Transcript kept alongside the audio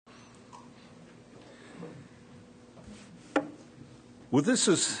Well, this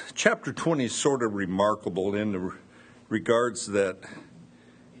is chapter 20 is sort of remarkable in the regards that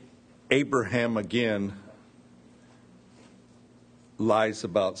Abraham again lies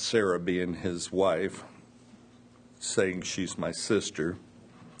about Sarah being his wife, saying she's my sister.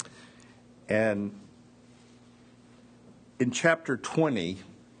 And in chapter 20,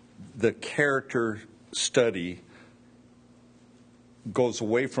 the character study goes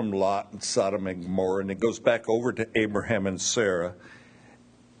away from Lot and Sodom and Gomorrah, and it goes back over to Abraham and Sarah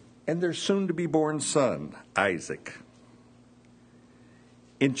and their soon-to-be-born son, Isaac.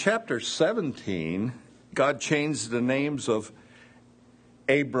 In chapter 17, God changed the names of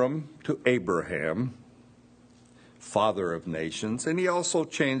Abram to Abraham, father of nations, and he also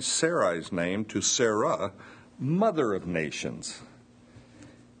changed Sarai's name to Sarah, mother of nations.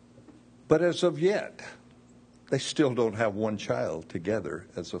 But as of yet, they still don't have one child together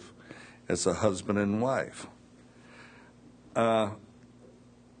as a husband and wife.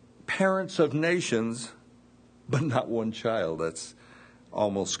 Parents of nations, but not one child. That's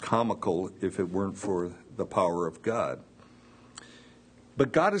almost comical if it weren't for the power of God.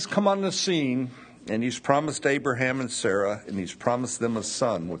 But God has come on the scene, and he's promised Abraham and Sarah, and he's promised them a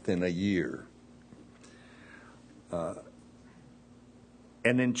son within a year. And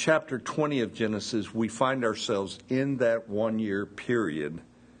in chapter 20 of Genesis, we find ourselves in that 1 year period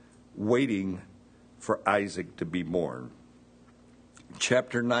waiting for Isaac to be born.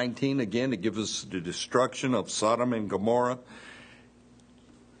 Chapter 19, again, it gives us the destruction of Sodom and Gomorrah,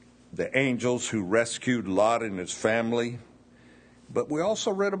 the angels who rescued Lot and his family. But we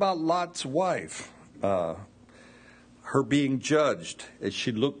also read about Lot's wife, her being judged as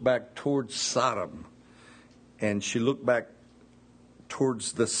she looked back towards Sodom, and she looked back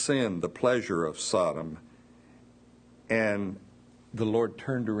towards the sin, the pleasure of Sodom, and the Lord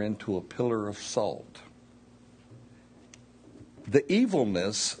turned her into a pillar of salt. The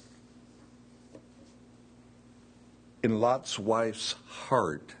evilness in Lot's wife's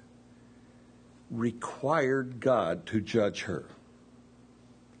heart required God to judge her.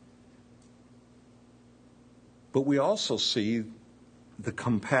 But we also see the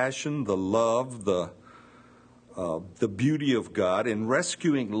compassion, the love, the beauty of God in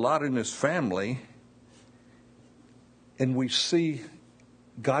rescuing Lot and his family. And we see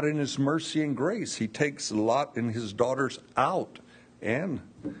God in his mercy and grace. He takes Lot and his daughters out, and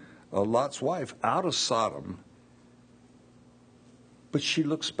Lot's wife out of Sodom. But she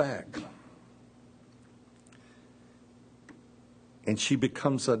looks back. And she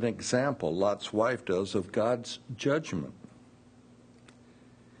becomes an example, Lot's wife does, of God's judgment.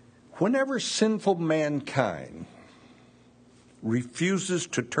 Whenever sinful mankind refuses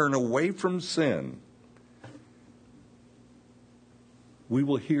to turn away from sin, we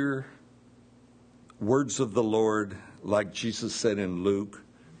will hear words of the Lord, like Jesus said in Luke,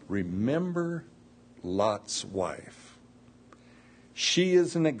 remember Lot's wife. She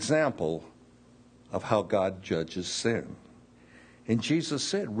is an example of how God judges sin. And Jesus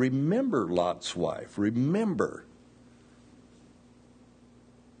said, remember Lot's wife. Remember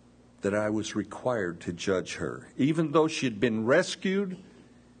that I was required to judge her. Even though she had been rescued,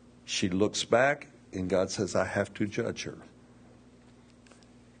 she looks back and God says, I have to judge her.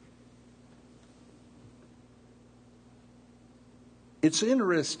 It's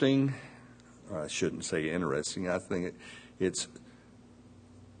interesting, I shouldn't say interesting, I think it's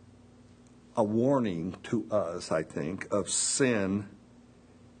a warning to us, I think, of sin,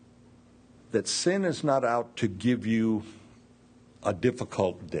 that sin is not out to give you a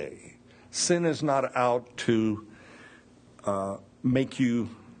difficult day. Sin is not out to make you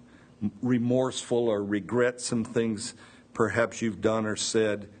remorseful or regret some things perhaps you've done or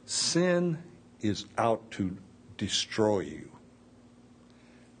said. Sin is out to destroy you.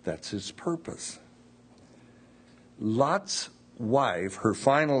 That's his purpose. Lot's wife, her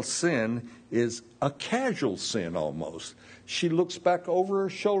final sin, is a casual sin almost. She looks back over her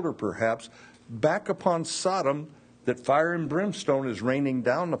shoulder perhaps, back upon Sodom that fire and brimstone is raining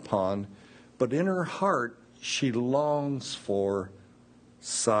down upon, but in her heart she longs for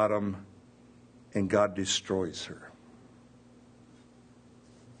Sodom, and God destroys her.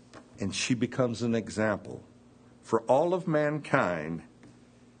 And she becomes an example for all of mankind.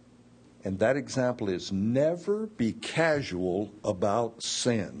 And that example is never be casual about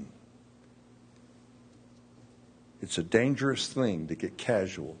sin. It's a dangerous thing to get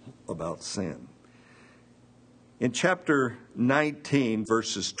casual about sin. In chapter 19,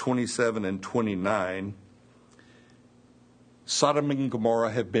 verses 27 and 29, Sodom and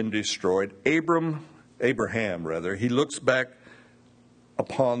Gomorrah have been destroyed. Abraham, he looks back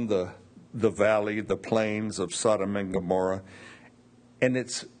upon the valley, the plains of Sodom and Gomorrah, And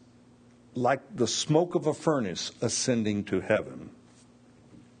it's like the smoke of a furnace ascending to heaven.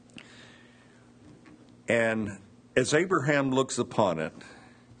 And as Abraham looks upon it,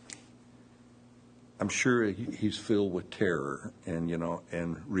 I'm sure he's filled with terror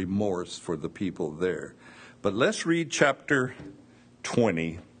and remorse for the people there. But let's read chapter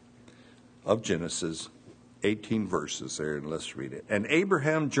 20 of Genesis, 18 verses there, and let's read it. And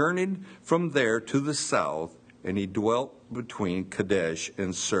Abraham journeyed from there to the south, and he dwelt between Kadesh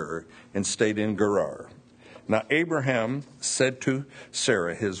and Shur, and stayed in Gerar. Now Abraham said to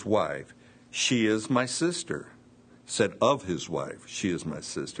Sarah, his wife, "She is my sister." Said of his wife, "She is my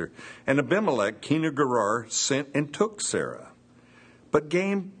sister." And Abimelech, king of Gerar, sent and took Sarah. But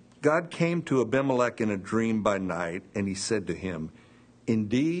God came to Abimelech in a dream by night, and he said to him,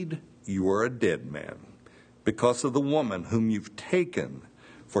 "Indeed, you are a dead man, because of the woman whom you've taken,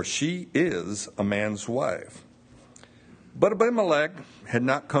 for she is a man's wife." But Abimelech had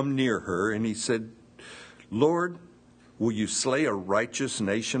not come near her, and he said, "Lord, will you slay a righteous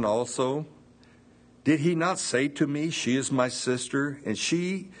nation also? Did he not say to me, 'She is my sister'? And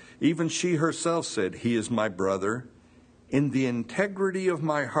even she herself said, 'He is my brother.' In the integrity of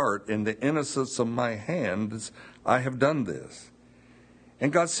my heart and the innocence of my hands, I have done this."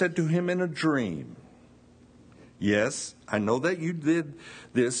 And God said to him in a dream, "Yes, I know that you did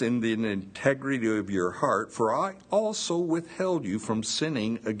this in the integrity of your heart, for I also withheld you from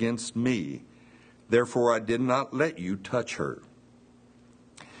sinning against me. Therefore I did not let you touch her.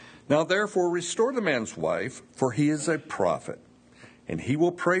 Now therefore restore the man's wife, for he is a prophet, and he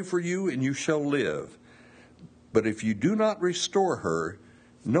will pray for you, and you shall live. But if you do not restore her,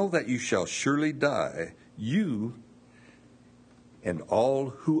 know that you shall surely die, you and all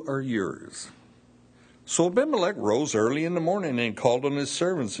who are yours." So Abimelech rose early in the morning and called on his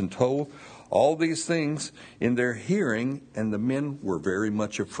servants and told all these things in their hearing, and the men were very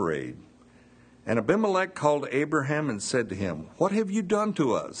much afraid. And Abimelech called Abraham and said to him, "What have you done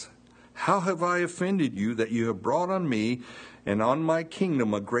to us? How have I offended you that you have brought on me and on my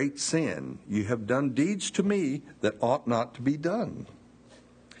kingdom a great sin? You have done deeds to me that ought not to be done."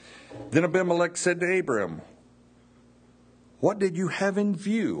 Then Abimelech said to Abraham, "What did you have in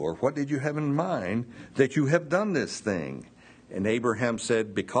view, or what did you have in mind, that you have done this thing?" And Abraham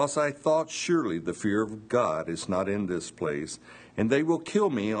said, "Because I thought, surely the fear of God is not in this place, and they will kill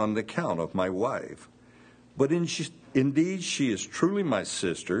me on the account of my wife. But indeed she is truly my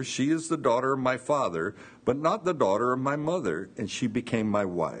sister. She is the daughter of my father, but not the daughter of my mother, and she became my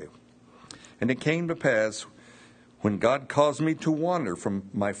wife. And it came to pass, when God caused me to wander from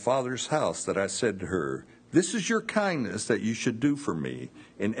my father's house, that I said to her, 'This is your kindness that you should do for me.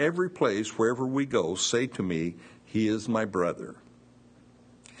 In every place, wherever we go, say to me, He is my brother.'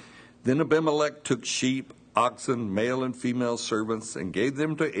 Then Abimelech took sheep, oxen, male and female servants, and gave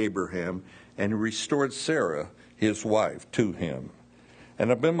them to Abraham, and restored Sarah, his wife, to him.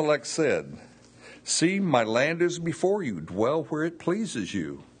 And Abimelech said, 'See, my land is before you. Dwell where it pleases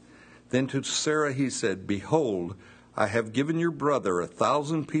you.' Then to Sarah he said, 'Behold, I have given your brother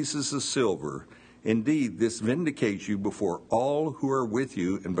 1,000 pieces of silver. Indeed, this vindicates you before all who are with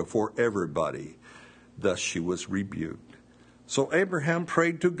you and before everybody.' Thus she was rebuked. So Abraham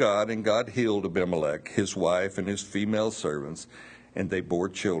prayed to God, and God healed Abimelech, his wife, and his female servants, and they bore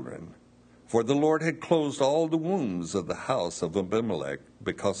children. For the Lord had closed all the wombs of the house of Abimelech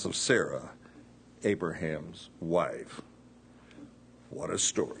because of Sarah, Abraham's wife." What a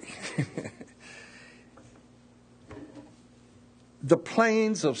story. The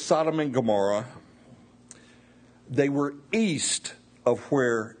plains of Sodom and Gomorrah, they were east of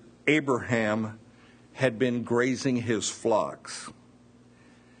where Abraham had been grazing his flocks.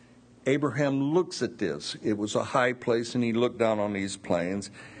 Abraham looks at this. It was a high place, and he looked down on these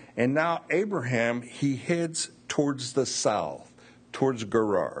plains. And now Abraham, he heads towards the south, towards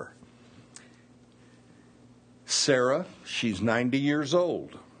Gerar. Sarah, she's 90 years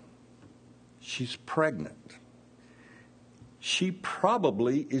old. She's pregnant. She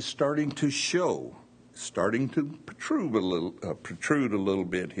probably is starting to protrude a little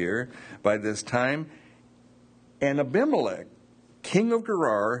bit here by this time. And Abimelech, king of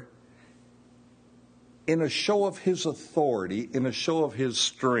Gerar, in a show of his authority, in a show of his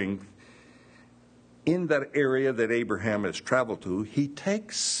strength, in that area that Abraham has traveled to, he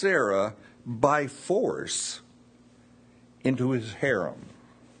takes Sarah by force into his harem.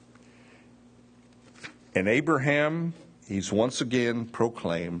 And Abraham, he's once again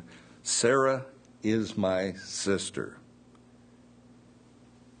proclaimed, "Sarah is my sister."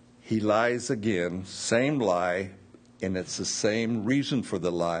 He lies again, same lie, and it's the same reason for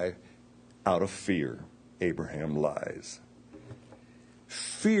the lie. Out of fear, Abraham lies.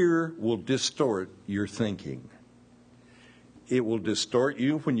 Fear will distort your thinking. It will distort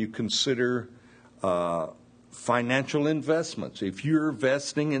you when you consider financial investments. If you're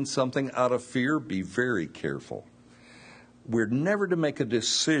investing in something out of fear, be very careful. We're never to make a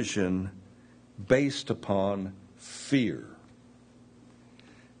decision based upon fear.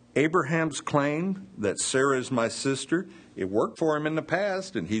 Abraham's claim that Sarah is my sister, it worked for him in the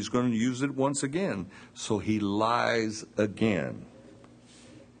past, and he's going to use it once again. So he lies again.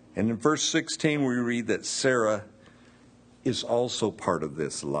 And in verse 16, we read that Sarah is also part of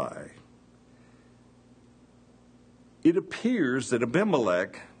this lie. It appears that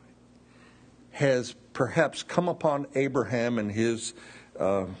Abimelech has perhaps come upon Abraham and his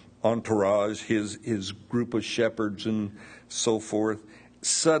entourage, his group of shepherds and so forth,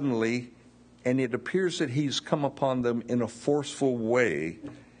 suddenly, and it appears that he's come upon them in a forceful way,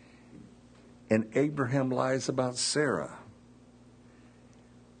 and Abraham lies about Sarah.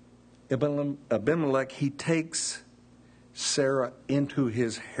 Abimelech, he takes Sarah into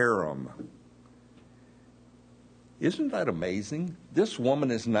his harem. Isn't that amazing? This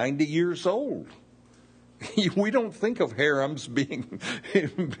woman is 90 years old. We don't think of harems being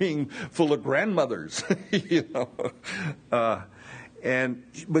full of grandmothers, you know.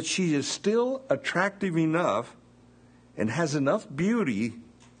 But she is still attractive enough and has enough beauty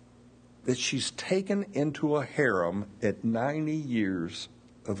that she's taken into a harem at 90 years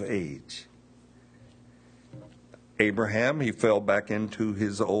of age. Abraham, he fell back into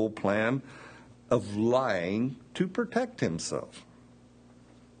his old plan of lying to protect himself.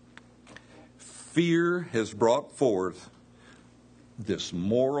 Fear has brought forth this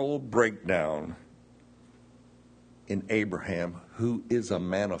moral breakdown in Abraham, who is a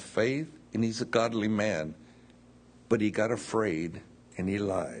man of faith and he's a godly man, but he got afraid and he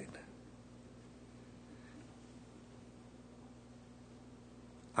lied.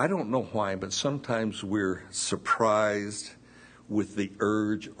 I don't know why, but sometimes we're surprised with the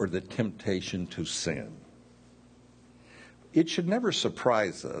urge or the temptation to sin. It should never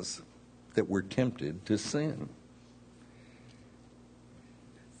surprise us that we're tempted to sin.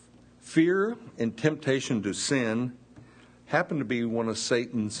 Fear and temptation to sin happen to be one of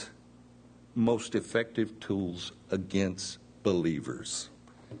Satan's most effective tools against believers.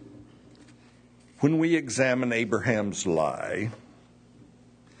 When we examine Abraham's lie,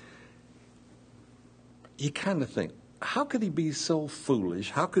 you kind of think, how could he be so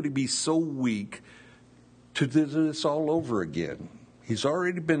foolish? How could he be so weak to do this all over again? He's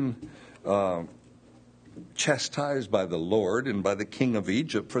already been chastised by the Lord and by the king of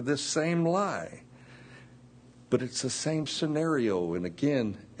Egypt for this same lie. But it's the same scenario, and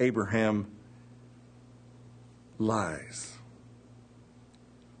again, Abraham lies.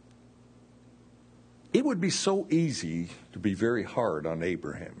 It would be so easy to be very hard on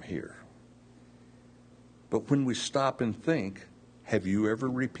Abraham here. But when we stop and think, have you ever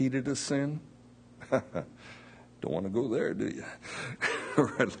repeated a sin? Don't want to go there, do you?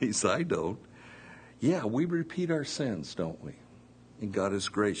 Or at least I don't. Yeah, we repeat our sins, don't we? And God is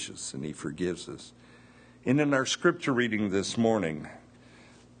gracious and he forgives us. And in our scripture reading this morning,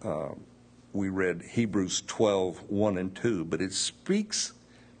 we read Hebrews 12, 1 and 2, but it speaks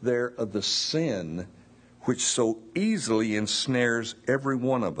there of the sin which so easily ensnares every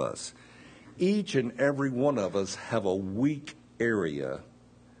one of us. Each and every one of us have a weak area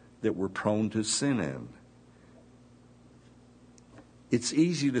that we're prone to sin in. It's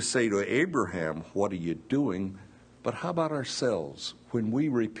easy to say to Abraham, what are you doing? But how about ourselves? When we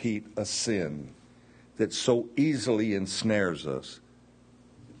repeat a sin that so easily ensnares us,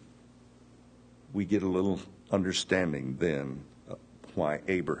 we get a little understanding then of why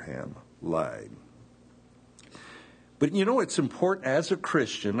Abraham lied. But you know, it's important as a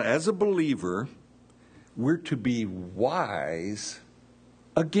Christian, as a believer, we're to be wise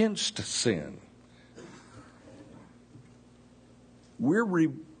against sin. We're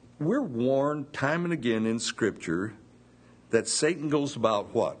warned time and again in Scripture that Satan goes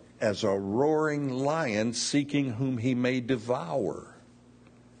about what? As a roaring lion seeking whom he may devour.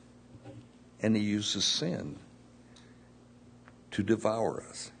 And he uses sin to devour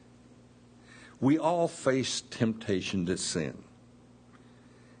us. We all face temptation to sin.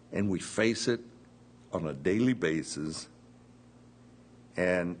 And we face it on a daily basis.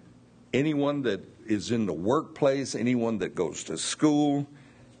 And anyone that is in the workplace, anyone that goes to school,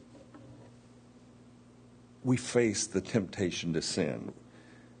 we face the temptation to sin.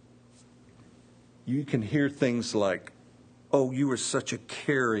 You can hear things like, oh, you are such a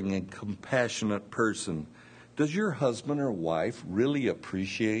caring and compassionate person. Does your husband or wife really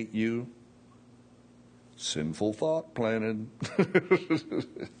appreciate you? sinful thought planted.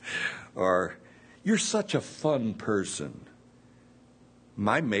 Or, you're such a fun person.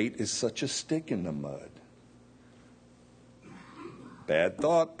 My mate is such a stick in the mud. Bad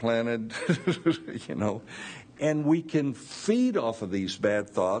thought planted, And we can feed off of these bad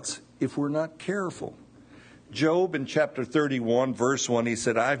thoughts if we're not careful. Job in chapter 31, verse 1, he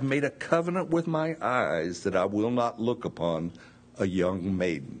said, I've made a covenant with my eyes that I will not look upon a young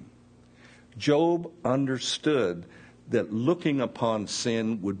maiden. Job understood that looking upon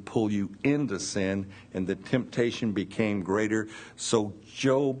sin would pull you into sin, and the temptation became greater. So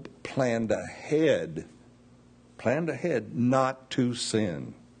Job planned ahead not to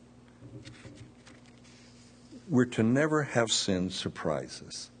sin. We're to never have sin surprise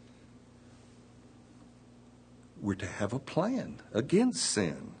us. We're to have a plan against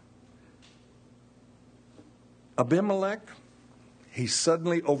sin. Abimelech, he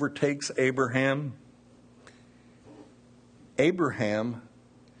suddenly overtakes Abraham. Abraham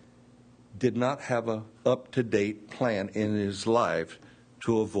did not have an up-to-date plan in his life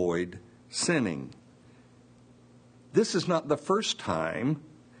to avoid sinning. This is not the first time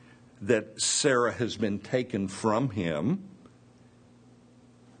that Sarah has been taken from him.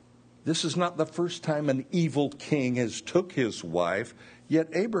 This is not the first time an evil king has took his wife, yet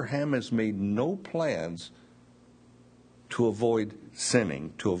Abraham has made no plans to avoid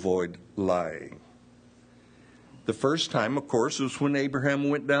sinning, to avoid lying. The first time, of course, was when Abraham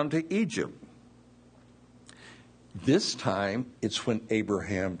went down to Egypt. This time, it's when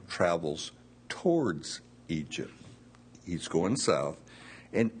Abraham travels towards Egypt. He's going south.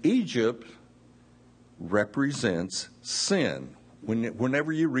 And Egypt represents sin.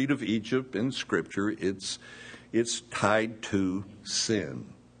 Whenever you read of Egypt in Scripture, it's tied to sin.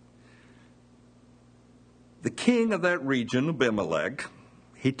 The king of that region, Abimelech,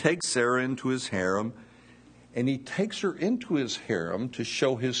 he takes Sarah into his harem, and he takes her into his harem to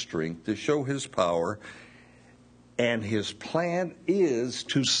show his strength, to show his power, and his plan is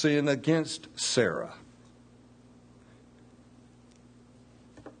to sin against Sarah.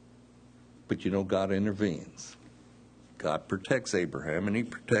 But God intervenes. God protects Abraham, and he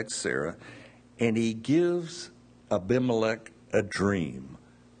protects Sarah, and he gives Abimelech a dream,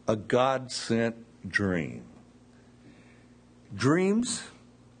 a God-sent dream. Dreams,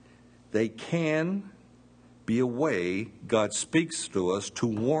 they can be a way God speaks to us to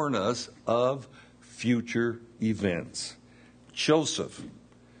warn us of future events. Joseph,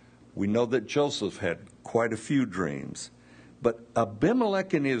 we know that Joseph had quite a few dreams, but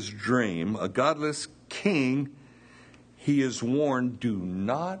Abimelech in his dream, a godless king, he is warned, do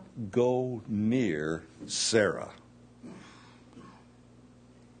not go near Sarah.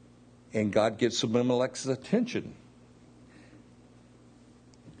 And God gets Abimelech's attention.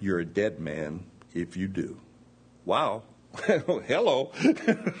 You're a dead man if you do. Wow. Hello.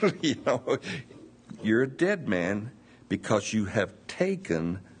 You're a dead man because you have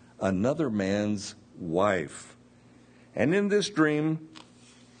taken another man's wife. And in this dream,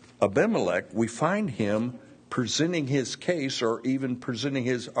 Abimelech, we find him presenting his case or even presenting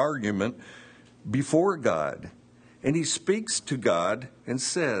his argument before God. And he speaks to God and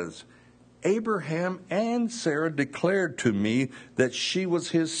says, Abraham and Sarah declared to me that she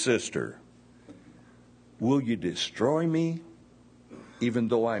was his sister. Will you destroy me even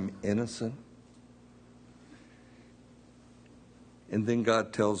though I'm innocent? And then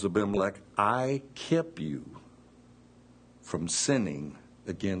God tells Abimelech, I kept you from sinning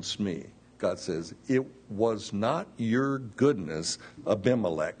against me. God says, it was not your goodness,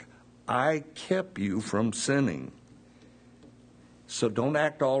 Abimelech. I kept you from sinning. So don't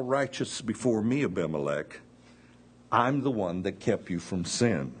act all righteous before me, Abimelech. I'm the one that kept you from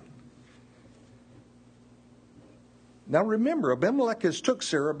sin. Now remember, Abimelech has took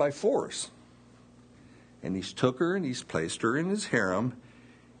Sarah by force. And he's took her and he's placed her in his harem.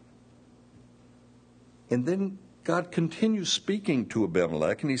 And then God continues speaking to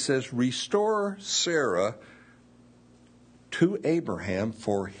Abimelech, and he says, restore Sarah to Abraham,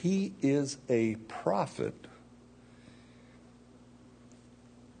 for he is a prophet.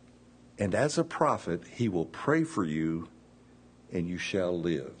 And as a prophet, he will pray for you, and you shall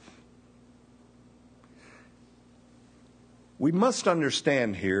live. We must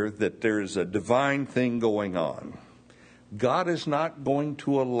understand here that there is a divine thing going on. God is not going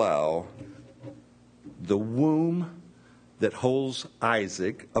to allow the womb that holds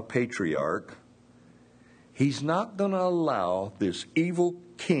Isaac, a patriarch, he's not going to allow this evil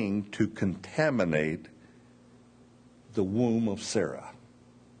king to contaminate the womb of Sarah.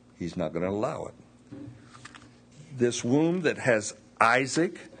 He's not going to allow it. This womb that has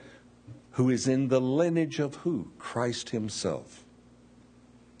Isaac who is in the lineage of who? Christ himself.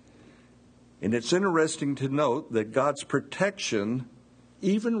 And it's interesting to note that God's protection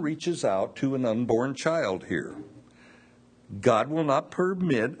even reaches out to an unborn child here. God will not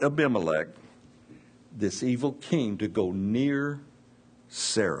permit Abimelech, this evil king, to go near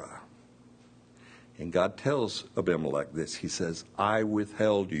Sarah. And God tells Abimelech this. He says, I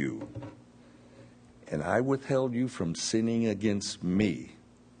withheld you. And I withheld you from sinning against me.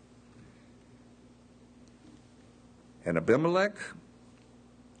 And Abimelech,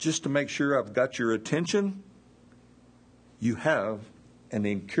 just to make sure I've got your attention, you have an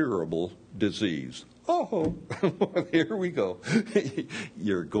incurable disease. Oh, here we go.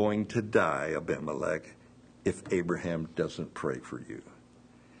 You're going to die, Abimelech, if Abraham doesn't pray for you.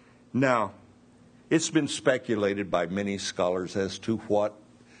 Now, it's been speculated by many scholars as to what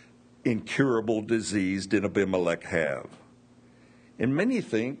incurable disease did Abimelech have. And many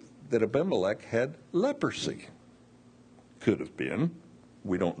think that Abimelech had leprosy. Could have been.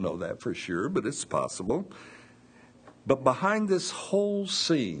 We don't know that for sure, but it's possible. But behind this whole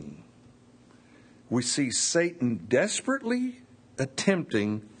scene, we see Satan desperately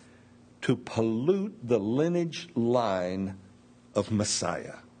attempting to pollute the lineage line of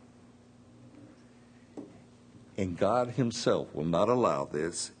Messiah. And God himself will not allow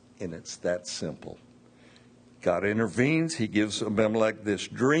this, and it's that simple. God intervenes. He gives Abimelech this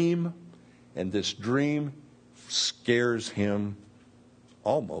dream, and this dream scares him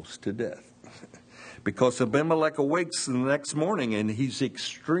almost to death. Because Abimelech awakes the next morning, and he's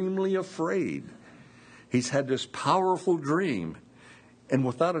extremely afraid. He's had this powerful dream. And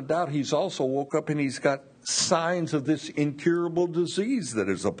without a doubt, he's also woke up and he's got signs of this incurable disease that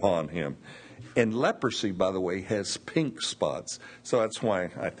is upon him. And leprosy, by the way, has pink spots. So that's why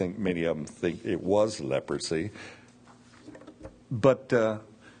I think many of them think it was leprosy. But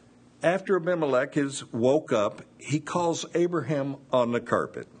after Abimelech is woke up, he calls Abraham on the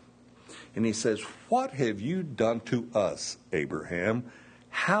carpet. And he says, what have you done to us, Abraham?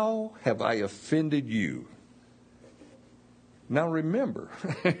 How have I offended you? Now remember,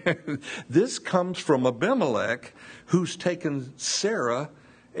 this comes from Abimelech, who's taken Sarah,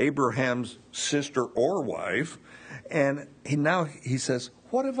 Abraham's sister or wife, and he says,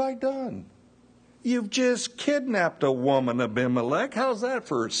 what have I done? You've just kidnapped a woman, Abimelech. How's that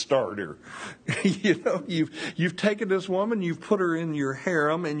for a starter? You've taken this woman, you've put her in your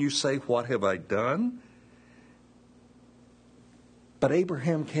harem, and you say, what have I done? But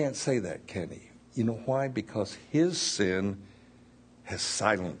Abraham can't say that, can he? You know why? Because his sin has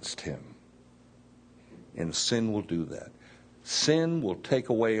silenced him. And sin will do that. Sin will take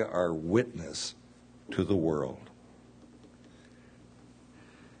away our witness to the world.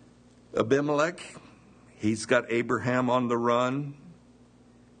 Abimelech, he's got Abraham on the run.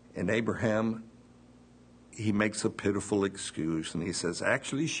 And Abraham, he makes a pitiful excuse. And he says,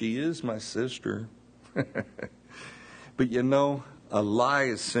 actually, she is my sister. But a lie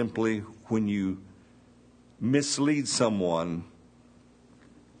is simply when you mislead someone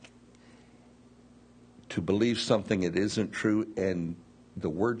to believe something that isn't true, and the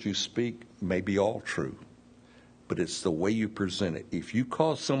words you speak may be all true, but it's the way you present it. If you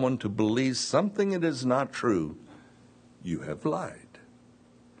cause someone to believe something that is not true, you have lied.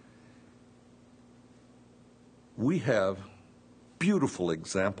 We have beautiful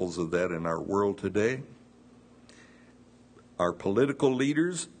examples of that in our world today. Our political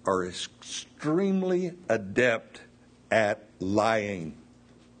leaders are extremely adept at lying.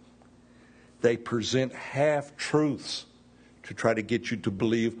 They present half-truths to try to get you to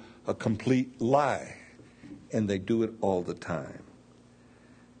believe a complete lie. And they do it all the time.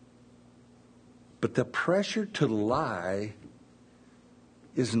 But the pressure to lie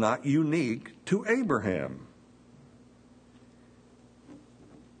is not unique to Abraham.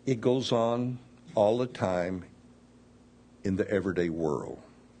 It goes on all the time in the everyday world.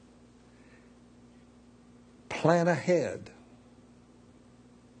 Plan ahead.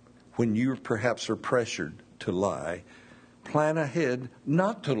 When you perhaps are pressured to lie, plan ahead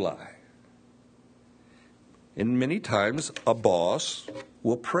not to lie. And many times a boss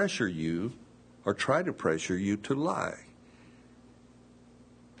will pressure you or try to pressure you to lie.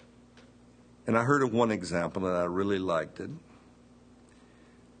 And I heard of one example and I really liked it.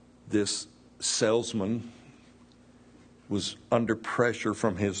 This salesman was under pressure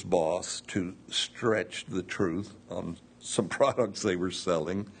from his boss to stretch the truth on some products they were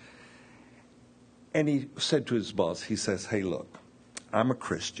selling. And he said to his boss, he says, hey, look, I'm a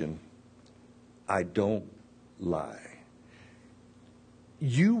Christian. I don't lie.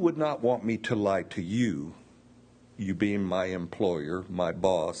 You would not want me to lie to you, you being my employer, my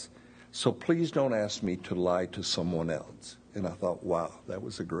boss, So please don't ask me to lie to someone else. And I thought, wow, that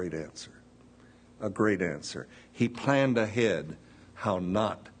was a great answer. A great answer. He planned ahead how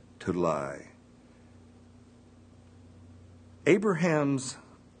not to lie. Abraham's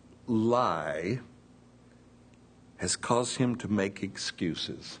lie has caused him to make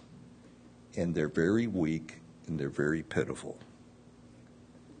excuses. And they're very weak and they're very pitiful.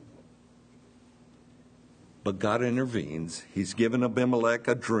 But God intervenes. He's given Abimelech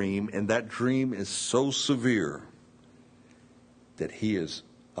a dream, and that dream is so severe that he is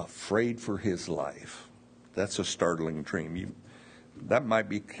afraid for his life. That's a startling dream. That might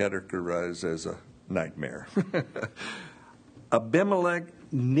be categorized as a nightmare. Abimelech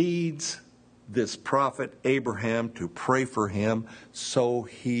needs this prophet Abraham to pray for him so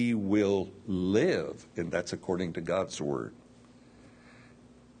he will live, and that's according to God's word.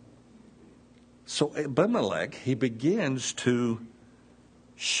 So Abimelech, he begins to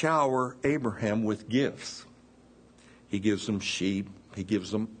shower Abraham with gifts. He gives him sheep, he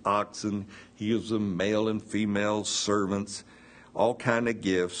gives him oxen, he gives them male and female servants, all kind of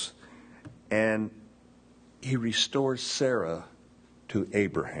gifts. And he restores Sarah to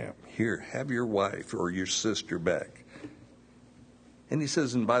Abraham. Here, have your wife or your sister back. And he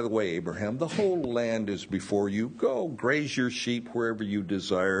says, and by the way, Abraham, the whole land is before you. Go graze your sheep wherever you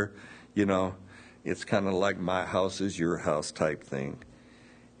desire. You know, it's kind of like my house is your house type thing.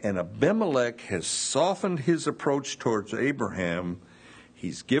 And Abimelech has softened his approach towards Abraham.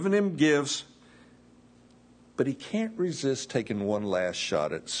 He's given him gifts, but he can't resist taking one last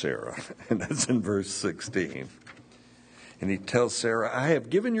shot at Sarah. And that's in verse 16. And he tells Sarah, I have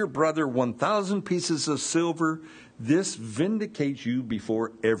given your brother 1,000 pieces of silver. This vindicates you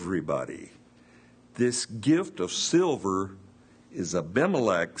before everybody. This gift of silver is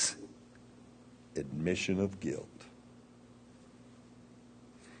Abimelech's admission of guilt.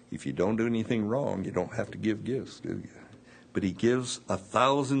 If you don't do anything wrong, you don't have to give gifts, do you? But he gives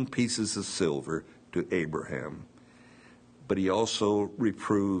 1,000 pieces of silver to Abraham. But he also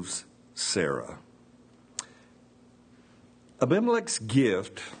reproves Sarah. Abimelech's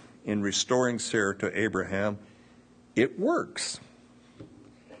gift in restoring Sarah to Abraham, it works.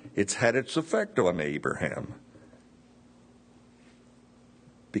 It's had its effect on Abraham.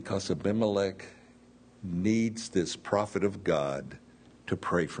 Because Abimelech needs this prophet of God to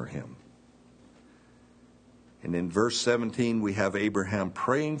pray for him. And in verse 17, we have Abraham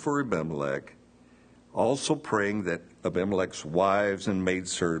praying for Abimelech, also praying that Abimelech's wives and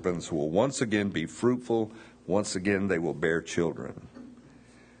maidservants will once again be fruitful. Once again, they will bear children.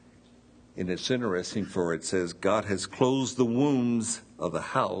 And it's interesting, for it says, God has closed the wombs of the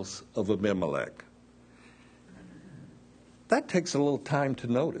house of Abimelech. That takes a little time to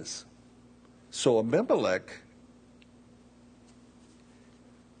notice. So Abimelech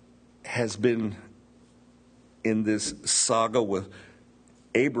has been in this saga with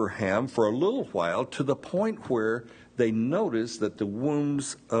Abraham for a little while, to the point where they notice that the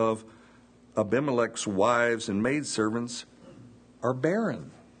wombs of Abimelech's wives and maidservants are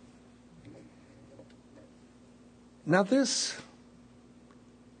barren. Now this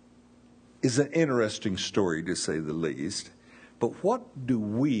is an interesting story, to say the least. But what do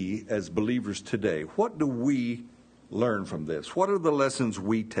we as believers today, what do we learn from this? What are the lessons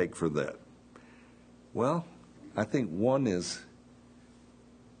we take for that? Well, I think one is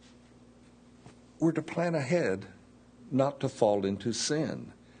we're to plan ahead not to fall into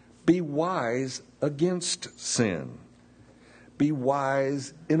sin. Be wise against sin. Be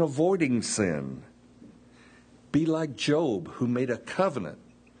wise in avoiding sin. Be like Job, who made a covenant.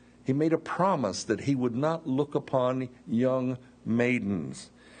 He made a promise that he would not look upon young maidens,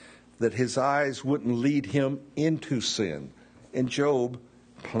 that his eyes wouldn't lead him into sin. And Job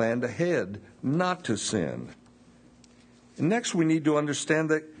planned ahead not to sin. And next, we need to understand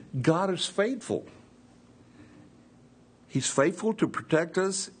that God is faithful. He's faithful to protect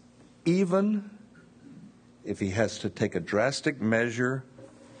us, even if he has to take a drastic measure,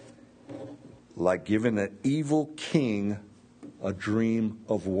 like giving an evil king a dream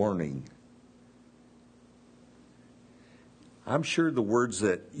of warning. I'm sure the words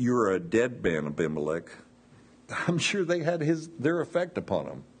that "you're a dead man, Abimelech," I'm sure they had their effect upon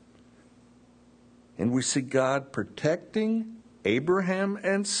him. And we see God protecting Abraham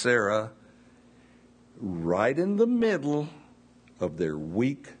and Sarah right in the middle of their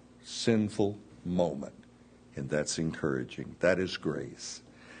weak, sinful moment. And that's encouraging. That is grace.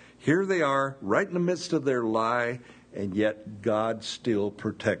 Here they are, right in the midst of their lie, and yet God still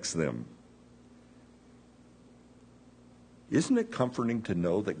protects them. Isn't it comforting to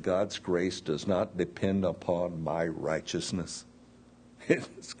know that God's grace does not depend upon my righteousness?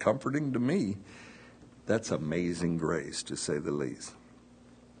 It's comforting to me. That's amazing grace, to say the least.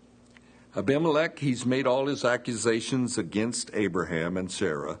 Abimelech, he's made all his accusations against Abraham and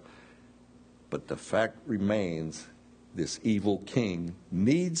Sarah, but the fact remains this evil king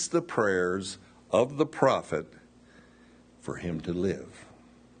needs the prayers of the prophet for him to live.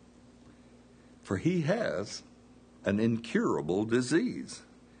 For he has an incurable disease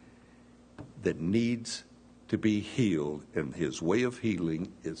that needs to be healed, and his way of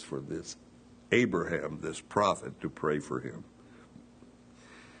healing is for this Abraham, this prophet, to pray for him.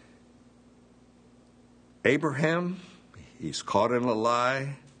 Abraham, he's caught in a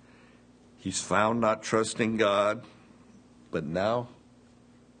lie. He's found not trusting God. But now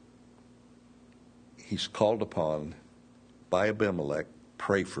he's called upon by Abimelech,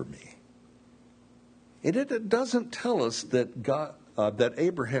 pray for me. It doesn't tell us that that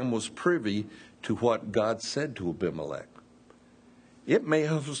Abraham was privy to what God said to Abimelech. It may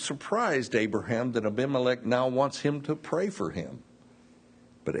have surprised Abraham that Abimelech now wants him to pray for him.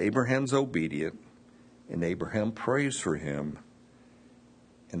 But Abraham's obedient, and Abraham prays for him,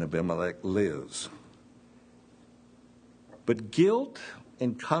 and Abimelech lives. But guilt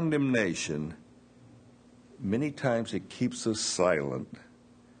and condemnation, many times it keeps us silent,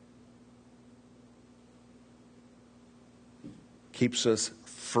 keeps us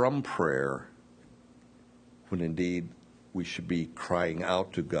from prayer, when indeed we should be crying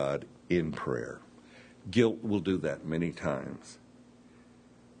out to God in prayer. Guilt will do that many times.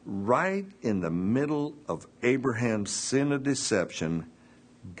 Right in the middle of Abraham's sin of deception,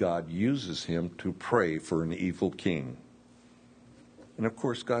 God uses him to pray for an evil king. And of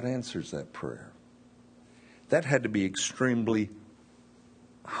course, God answers that prayer. That had to be extremely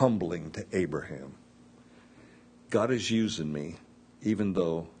humbling to Abraham. God is using me, even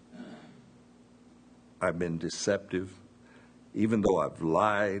though I've been deceptive, even though I've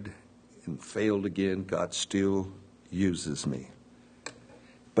lied and failed again, God still uses me.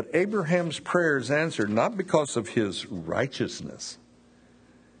 But Abraham's prayer is answered not because of his righteousness,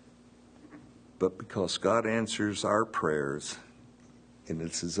 but because God answers our prayers, and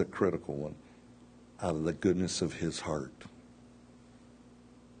this is a critical one, out of the goodness of his heart.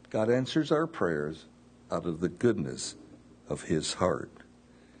 God answers our prayers out of the goodness of his heart.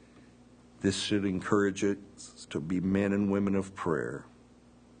 This should encourage us to be men and women of prayer.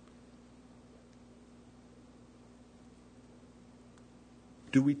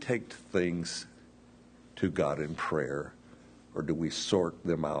 Do we take things to God in prayer, or do we sort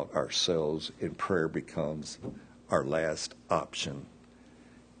them out ourselves and prayer becomes our last option?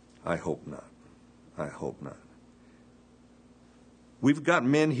 I hope not. I hope not. We've got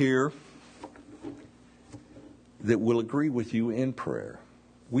men here that will agree with you in prayer.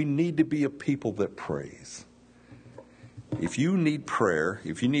 We need to be a people that prays. If you need prayer,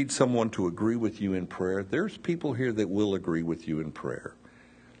 if you need someone to agree with you in prayer, there's people here that will agree with you in prayer.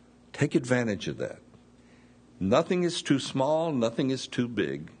 Take advantage of that. Nothing is too small, nothing is too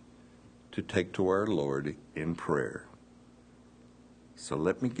big to take to our Lord in prayer. So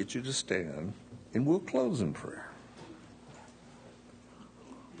let me get you to stand, and we'll close in prayer.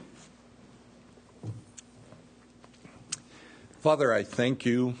 Father, I thank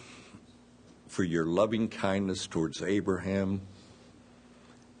you for your loving kindness towards Abraham,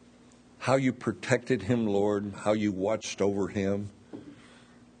 how you protected him, Lord, how you watched over him.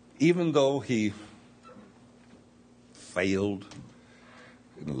 Even though he failed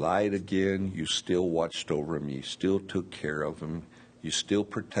and lied again, you still watched over him. You still took care of him. You still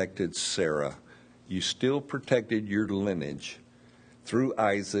protected Sarah. You still protected your lineage through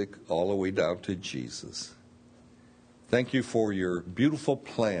Isaac all the way down to Jesus. Thank you for your beautiful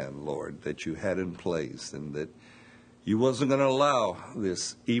plan, Lord, that you had in place, and that you wasn't going to allow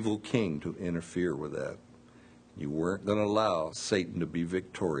this evil king to interfere with that. You weren't going to allow Satan to be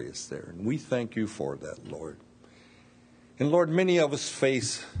victorious there. And we thank you for that, Lord. And Lord, many of us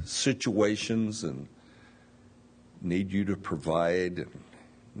face situations and need you to provide and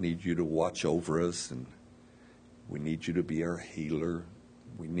need you to watch over us, and we need you to be our healer.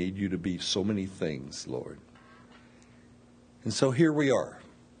 We need you to be so many things, Lord. And so here we are,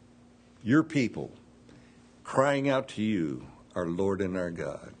 your people, crying out to you, our Lord and our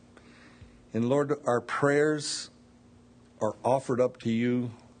God. And Lord, our prayers are offered up to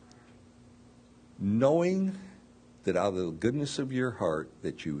you, knowing that out of the goodness of your heart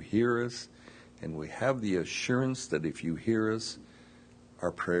that you hear us, and we have the assurance that if you hear us,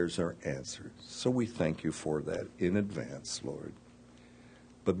 our prayers are answered. So we thank you for that in advance, Lord.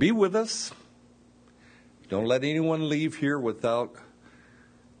 But be with us. Don't let anyone leave here without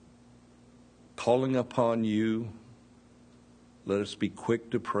calling upon you Let us be quick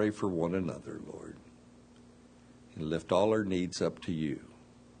to pray for one another, Lord, and lift all our needs up to you.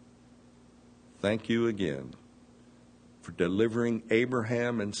 Thank you again for delivering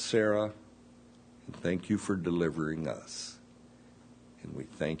Abraham and Sarah, and thank you for delivering us. And we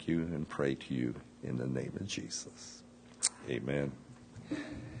thank you and pray to you in the name of Jesus. Amen.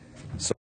 So